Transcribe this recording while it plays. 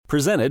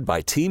Presented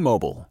by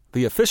T-Mobile,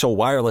 the official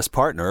wireless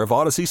partner of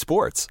Odyssey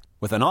Sports.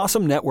 With an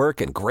awesome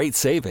network and great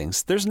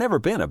savings, there's never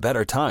been a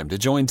better time to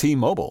join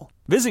T-Mobile.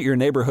 Visit your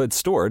neighborhood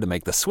store to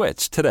make the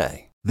switch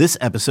today. This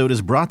episode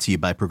is brought to you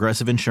by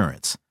Progressive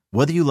Insurance.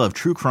 Whether you love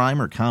true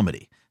crime or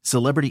comedy,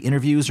 celebrity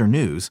interviews or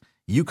news,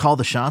 you call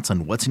the shots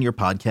on what's in your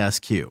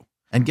podcast queue.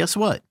 And guess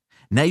what?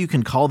 Now you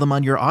can call them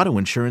on your auto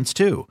insurance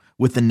too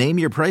with the Name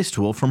Your Price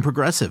tool from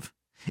Progressive.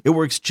 It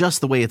works just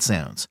the way it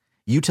sounds.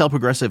 You tell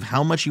Progressive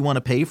how much you want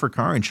to pay for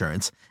car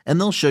insurance, and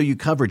they'll show you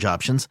coverage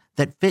options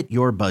that fit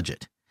your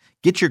budget.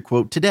 Get your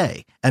quote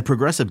today at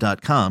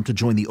Progressive.com to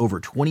join the over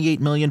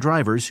 28 million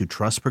drivers who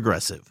trust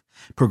Progressive.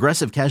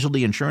 Progressive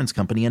Casualty Insurance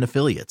Company and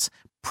Affiliates.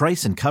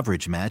 Price and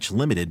coverage match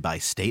limited by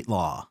state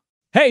law.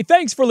 Hey,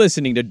 thanks for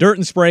listening to Dirt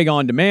and Sprague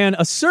On Demand,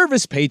 a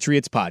Service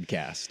Patriots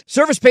podcast.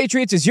 Service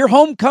Patriots is your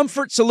home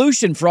comfort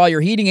solution for all your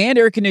heating and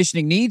air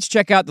conditioning needs.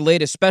 Check out the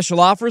latest special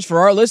offers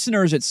for our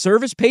listeners at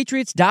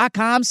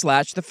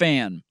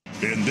servicepatriots.com/thefan.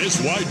 In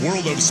this wide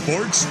world of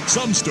sports,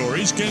 some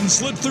stories can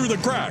slip through the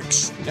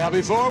cracks. Now,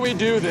 before we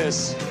do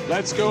this,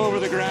 let's go over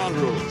the ground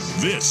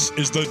rules. This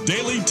is the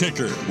Daily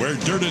Ticker, where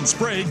Dirt and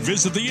Sprague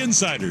visit the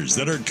insiders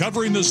that are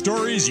covering the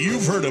stories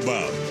you've heard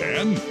about,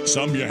 and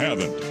some you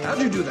haven't.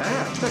 How'd you do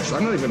that?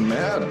 I'm not even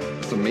mad.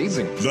 It's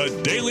amazing. The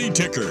Daily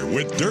Ticker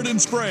with Dirt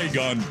and Sprague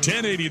on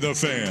 1080 The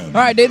Fan.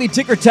 All right, Daily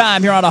Ticker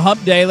time here on a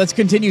hump day. Let's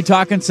continue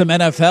talking some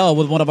NFL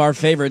with one of our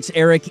favorites,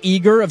 Eric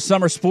Eager of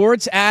Summer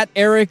Sports, at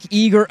Eric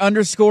Eager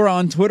 _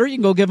 on Twitter. You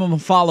can go give him a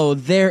follow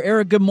there.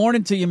 Eric, good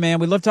morning to you, man.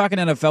 We love talking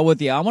NFL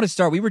with you. I want to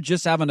start. We were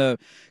just having a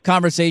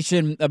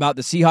conversation about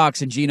the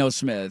Seahawks and Geno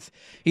Smith.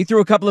 He threw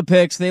a couple of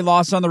picks. They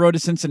lost on the road to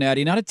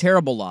Cincinnati. Not a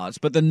terrible loss,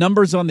 but the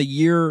numbers on the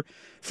year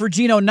for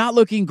Geno not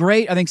looking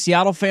great. I think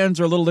Seattle fans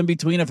are a little in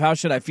between of how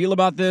should I feel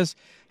about this.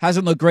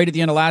 Hasn't looked great at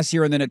the end of last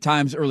year and then at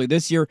times early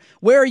this year.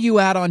 Where are you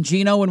at on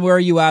Geno and where are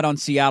you at on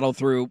Seattle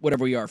through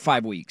whatever we are,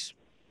 5 weeks?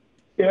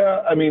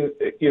 Yeah, I mean,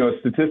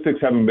 statistics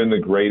haven't been the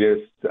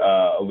greatest,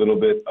 a little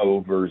bit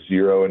over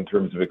zero in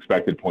terms of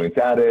expected points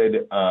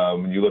added.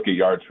 When you look at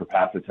yards per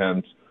pass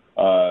attempts,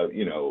 better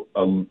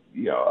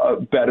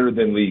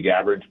than league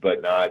average,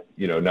 but not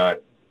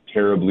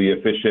terribly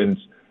efficient.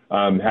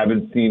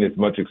 Haven't seen as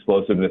much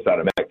explosiveness out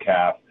of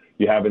Metcalf.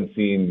 You haven't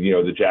seen,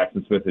 the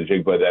Jackson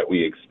Smith-Njigba that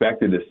we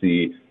expected to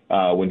see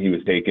when he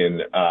was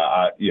taken,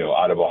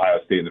 out of Ohio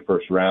State in the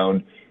first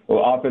round.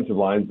 Well, offensive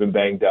line's been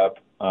banged up.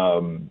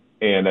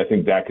 And I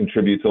think that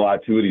contributes a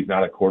lot to it. He's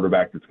not a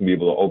quarterback that's going to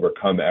be able to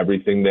overcome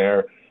everything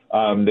there.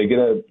 They get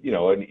an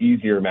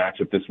easier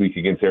matchup this week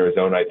against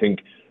Arizona. I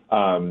think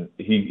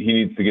he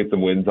needs to get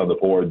some wins on the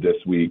board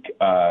this week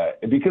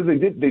because they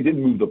did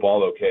move the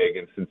ball okay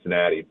against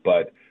Cincinnati,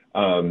 but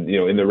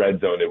in the red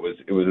zone it was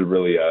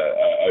really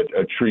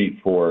a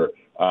treat for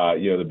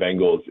the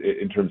Bengals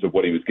in terms of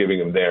what he was giving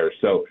them there.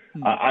 So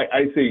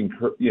I think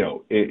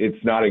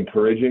it's not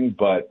encouraging,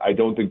 but I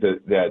don't think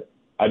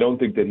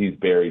that he's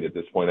buried at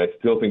this point. I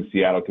still think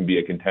Seattle can be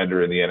a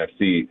contender in the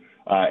NFC,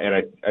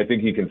 and I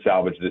think he can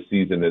salvage this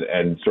season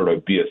and sort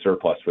of be a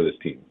surplus for this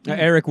team.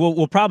 Eric,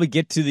 we'll probably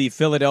get to the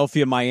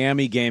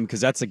Philadelphia-Miami game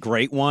because that's a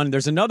great one.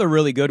 There's another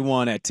really good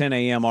one at 10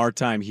 a.m. our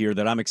time here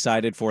that I'm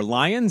excited for.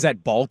 Lions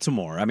at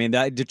Baltimore. I mean,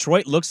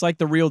 Detroit looks like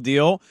the real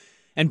deal,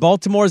 and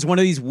Baltimore is one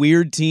of these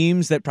weird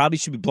teams that probably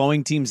should be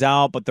blowing teams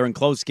out, but they're in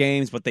close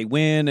games, but they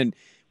win. And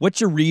what's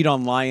your read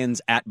on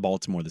Lions at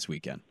Baltimore this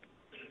weekend?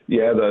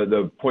 Yeah,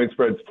 the point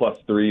spread's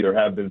 +3. There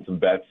have been some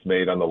bets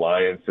made on the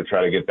Lions to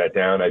try to get that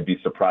down. I'd be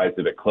surprised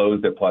if it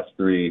closed at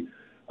 +3.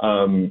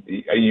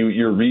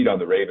 Your read on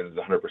the Ravens is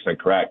 100%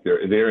 correct.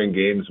 They're in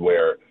games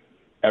where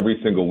every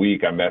single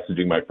week I'm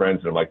messaging my friends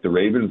and I'm like, the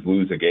Ravens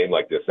lose a game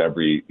like this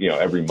every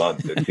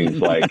month, it seems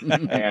like.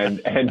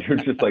 and you're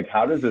just like,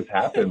 how does this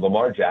happen?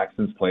 Lamar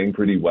Jackson's playing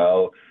pretty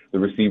well. The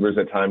receivers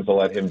at times will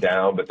let him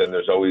down, but then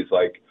there's always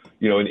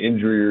an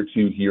injury or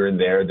two here and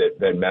there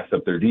that mess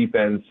up their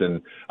defense. And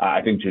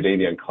I think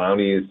Jadeveon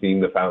Clowney is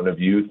seeing the fountain of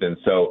youth. And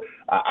so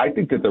I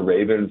think that the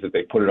Ravens, if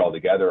they put it all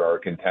together, are a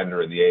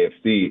contender in the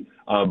AFC.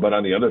 But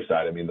on the other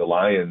side, I mean, the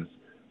Lions,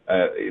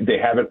 they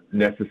haven't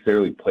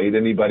necessarily played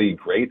anybody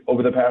great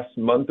over the past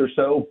month or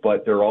so,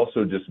 but they're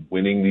also just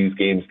winning these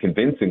games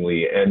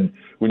convincingly. And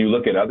when you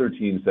look at other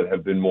teams that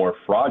have been more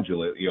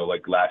fraudulent,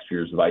 like last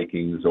year's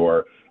Vikings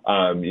or,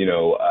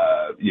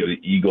 the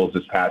Eagles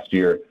this past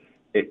year,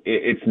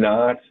 it's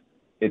not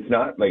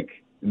like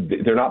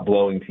they're not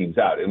blowing teams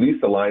out. At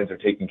least the Lions are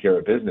taking care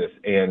of business.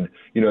 And,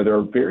 there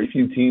are very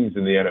few teams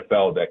in the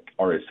NFL that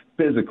are as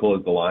physical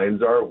as the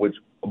Lions are, which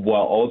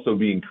while also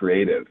being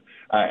creative.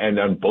 And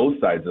on both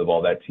sides of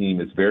all, that team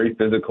is very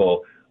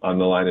physical on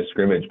the line of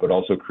scrimmage, but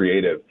also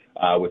creative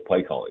with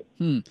play calling.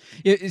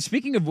 Yeah,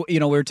 speaking of, we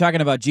were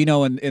talking about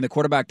Geno and the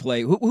quarterback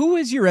play. Who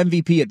is your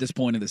MVP at this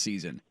point of the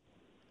season?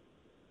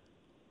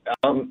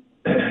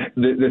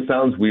 This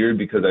sounds weird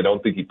because I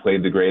don't think he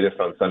played the greatest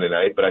on Sunday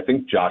night, but I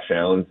think Josh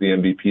Allen's the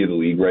MVP of the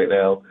league right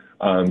now.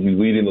 He's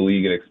leading the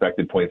league in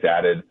expected points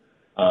added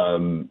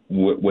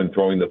when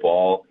throwing the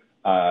ball.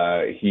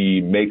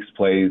 He makes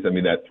plays. I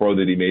mean, that throw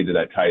that he made to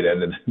that tight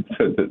end and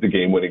the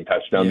game-winning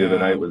touchdown the other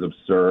night was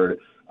absurd.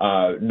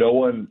 I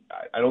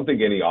don't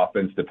think any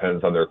offense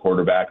depends on their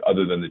quarterback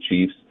other than the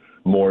Chiefs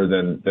more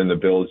than the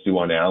Bills do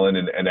on Allen.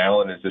 And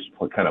Allen has just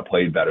kind of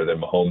played better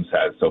than Mahomes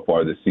has so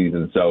far this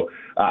season. So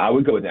I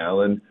would go with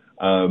Allen.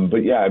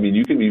 But, yeah, I mean,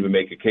 you can even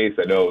make a case.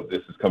 I know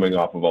this is coming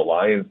off of a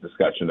Lions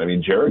discussion. I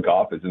mean, Jared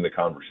Goff is in the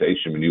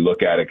conversation. When you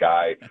look at a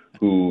guy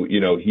who,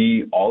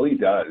 all he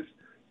does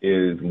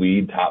is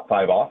lead top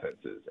 5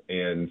 offenses.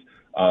 And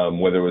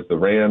whether it was the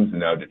Rams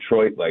and now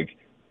Detroit,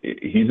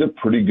 he's a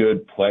pretty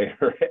good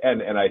player.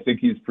 And I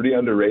think he's pretty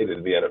underrated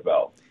in the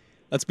NFL.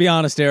 Let's be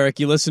honest, Eric.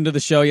 You listened to the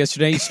show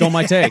yesterday. You stole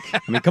my take. I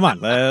mean, come on.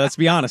 Let's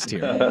be honest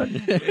here.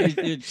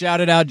 You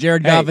shouted out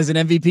Jared Goff as an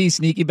MVP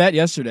sneaky bet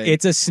yesterday.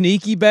 It's a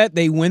sneaky bet.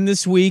 They win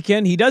this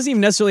weekend. He doesn't even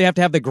necessarily have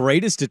to have the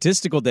greatest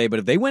statistical day, but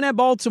if they win at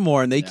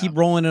Baltimore and they keep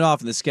rolling it off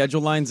and the schedule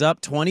lines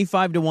up,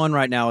 25-1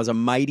 right now is a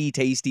mighty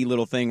tasty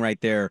little thing right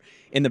there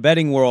in the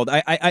betting world.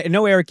 I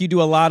know, Eric, you do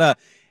a lot of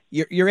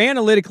you're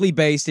analytically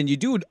based and you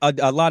do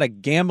a lot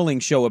of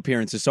gambling show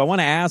appearances. So I want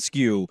to ask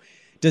you,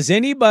 does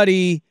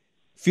anybody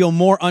feel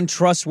more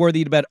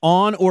untrustworthy to bet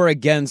on or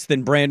against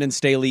than Brandon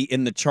Staley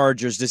in the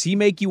Chargers? Does he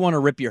make you want to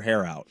rip your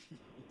hair out?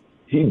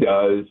 He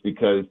does,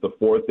 because the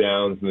fourth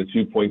downs and the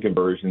 2-point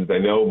conversions, I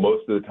know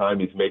most of the time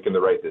he's making the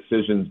right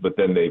decisions, but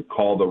then they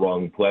call the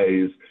wrong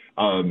plays.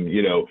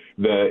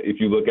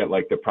 If you look at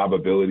the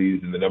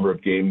probabilities and the number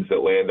of games that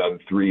land on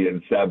 3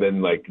 and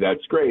 7,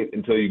 that's great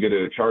until you get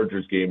to a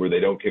Chargers game where they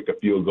don't kick a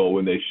field goal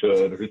when they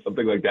should or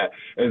something like that.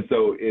 And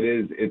so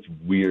it's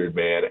weird,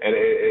 man.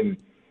 And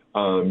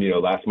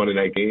last Monday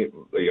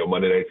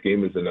night's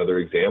game is another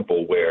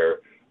example where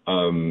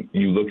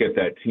you look at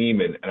that team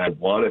and I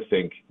want to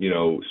think,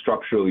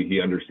 structurally he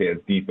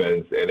understands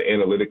defense and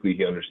analytically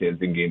he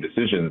understands in-game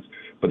decisions,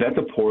 but that's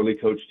a poorly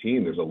coached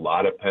team. There's a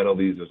lot of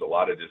penalties. There's a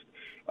lot of just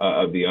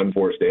of the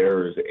unforced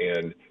errors.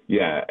 And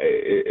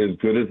as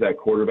good as that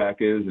quarterback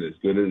is and as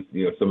good as,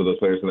 some of those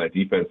players in that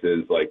defense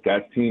is,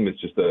 that team is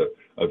just a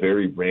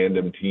very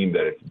random team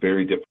that it's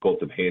very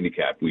difficult to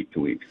handicap week to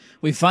week.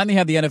 We finally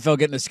have the NFL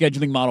getting the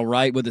scheduling model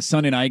right with the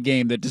Sunday night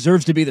game that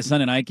deserves to be the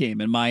Sunday night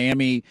game. In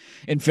Miami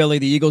and Philly,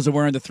 the Eagles are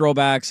wearing the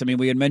throwbacks. I mean,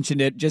 we had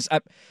mentioned it.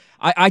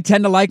 I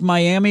tend to like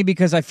Miami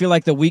because I feel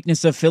like the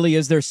weakness of Philly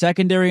is their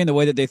secondary and the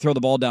way that they throw the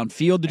ball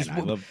downfield. And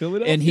I love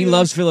Philadelphia. And he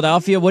loves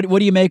Philadelphia. What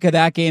do you make of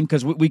that game?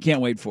 Because we can't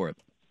wait for it.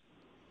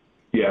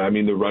 Yeah, I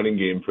mean, the running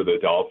game for the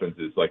Dolphins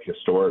is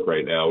historic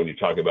right now when you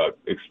talk about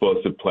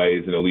explosive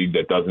plays in a league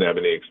that doesn't have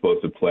any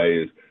explosive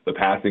plays. The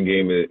passing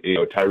game,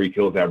 Tyreek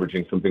Hill's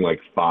averaging something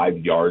like 5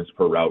 yards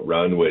per route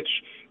run, which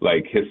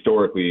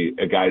historically,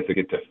 guys that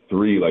get to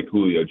 3 like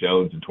Julio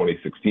Jones in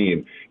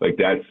 2016,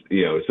 that's,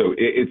 so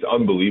it's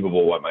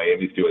unbelievable what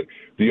Miami's doing.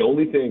 The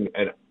only thing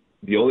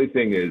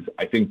is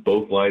I think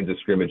both lines of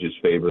scrimmages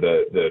favor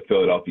the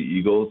Philadelphia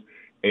Eagles.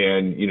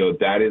 And,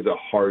 that is a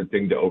hard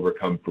thing to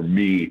overcome for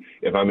me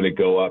if I'm going to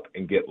go up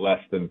and get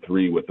less than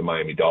 3 with the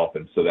Miami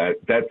Dolphins. So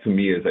that to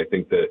me is, I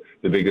think, the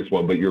biggest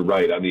one. But you're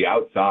right. On the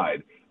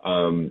outside,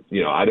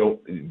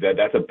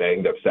 that's a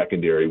banged up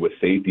secondary with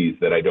safeties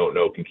that I don't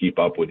know can keep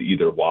up with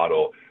either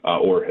Waddle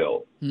or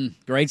Hill.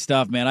 Great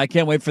stuff, man. I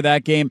can't wait for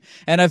that game.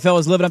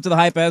 NFL is living up to the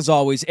hype as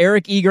always.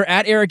 Eric Eager,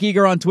 at Eric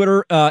Eager on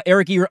Twitter,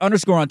 Eric Eager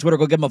 _ on Twitter.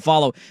 Go give him a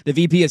follow. The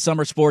VP of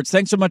Summer Sports.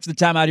 Thanks so much for the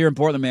time out here in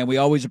Portland, man. We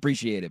always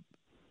appreciate it.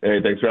 Hey,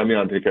 thanks for having me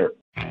on. Take care.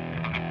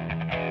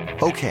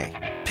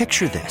 Okay,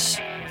 picture this.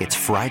 It's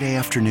Friday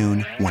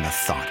afternoon when a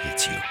thought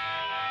hits you.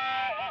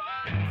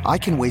 I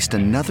can waste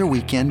another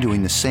weekend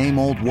doing the same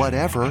old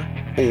whatever,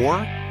 or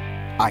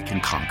I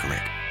can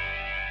conquer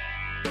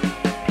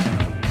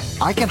it.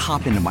 I can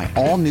hop into my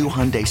all-new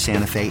Hyundai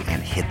Santa Fe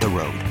and hit the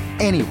road.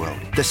 Any road.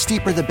 The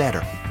steeper, the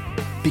better.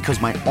 Because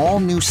my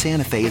all-new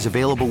Santa Fe is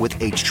available with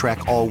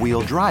H-Track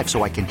all-wheel drive,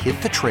 so I can hit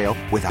the trail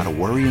without a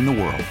worry in the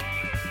world.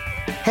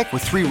 Heck,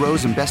 with 3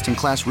 rows and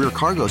best-in-class rear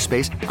cargo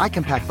space, I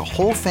can pack the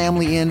whole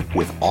family in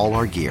with all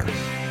our gear.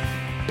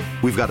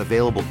 We've got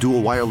available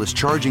dual wireless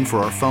charging for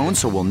our phones,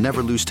 so we'll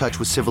never lose touch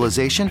with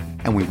civilization,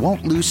 and we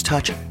won't lose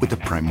touch with the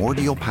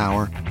primordial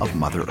power of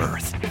Mother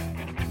Earth.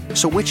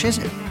 So which is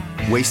it?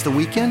 Waste the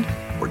weekend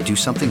or do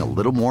something a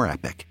little more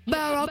epic?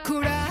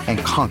 And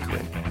conquer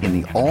it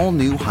in the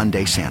all-new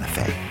Hyundai Santa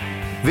Fe.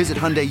 Visit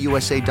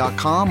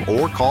HyundaiUSA.com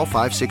or call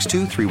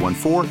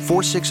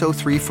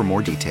 562-314-4603 for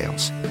more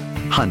details.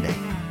 Hyundai,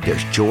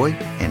 there's joy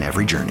in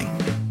every journey.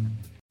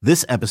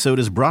 This episode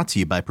is brought to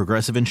you by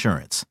Progressive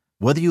Insurance.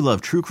 Whether you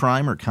love true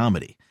crime or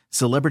comedy,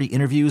 celebrity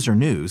interviews or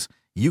news,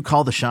 you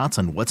call the shots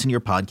on what's in your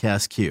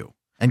podcast queue.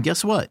 And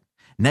guess what?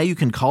 Now you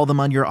can call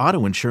them on your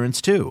auto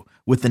insurance too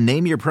with the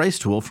Name Your Price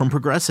tool from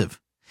Progressive.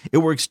 It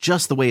works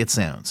just the way it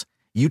sounds.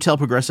 You tell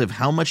Progressive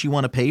how much you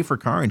want to pay for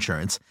car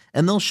insurance,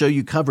 and they'll show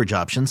you coverage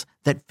options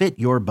that fit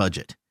your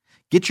budget.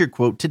 Get your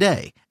quote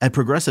today at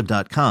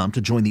Progressive.com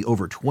to join the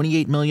over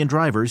 28 million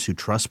drivers who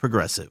trust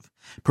Progressive.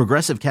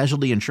 Progressive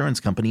Casualty Insurance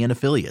Company and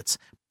Affiliates.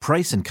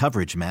 Price and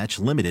coverage match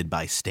limited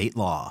by state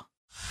law.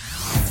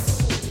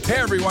 Hey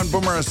everyone,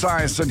 Boomer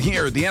Esiason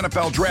here. The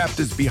NFL draft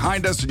is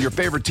behind us and your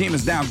favorite team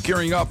is now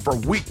gearing up for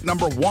week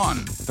number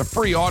 1. The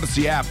free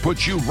Odyssey app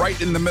puts you right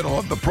in the middle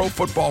of the pro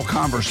football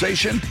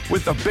conversation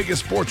with the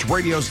biggest sports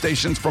radio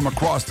stations from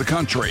across the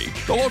country.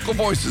 The local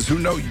voices who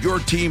know your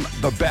team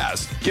the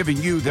best, giving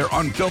you their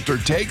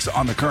unfiltered takes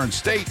on the current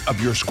state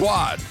of your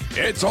squad.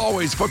 It's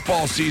always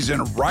football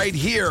season right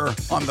here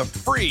on the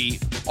free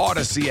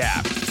Odyssey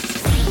app.